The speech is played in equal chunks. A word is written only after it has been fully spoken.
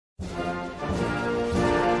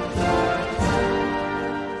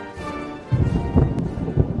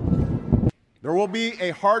There will be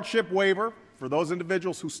a hardship waiver for those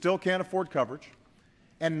individuals who still can't afford coverage,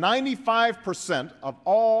 and 95% of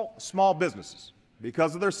all small businesses,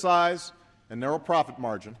 because of their size and narrow profit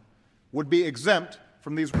margin, would be exempt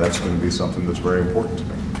from these. That's going to be something that's very important to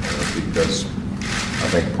me because I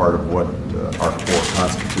think part of what our core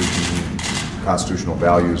constitutional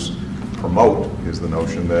values promote is the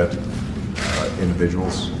notion that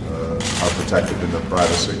individuals are protected in their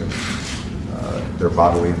privacy and their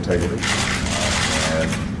bodily integrity,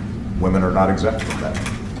 and women are not exempt from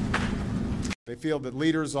that. They feel that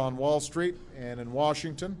leaders on Wall Street and in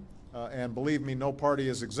Washington, and believe me, no party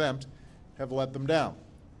is exempt, have let them down.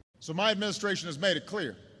 So my administration has made it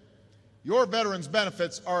clear. Your veterans'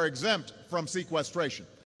 benefits are exempt from sequestration.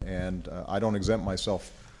 And I don't exempt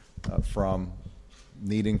myself from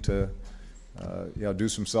needing to do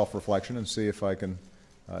some self-reflection and see if I can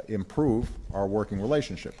improve our working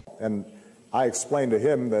relationship. And I explained to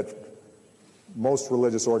him that most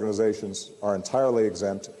religious organizations are entirely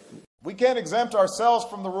exempt. We can't exempt ourselves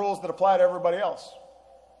from the rules that apply to everybody else.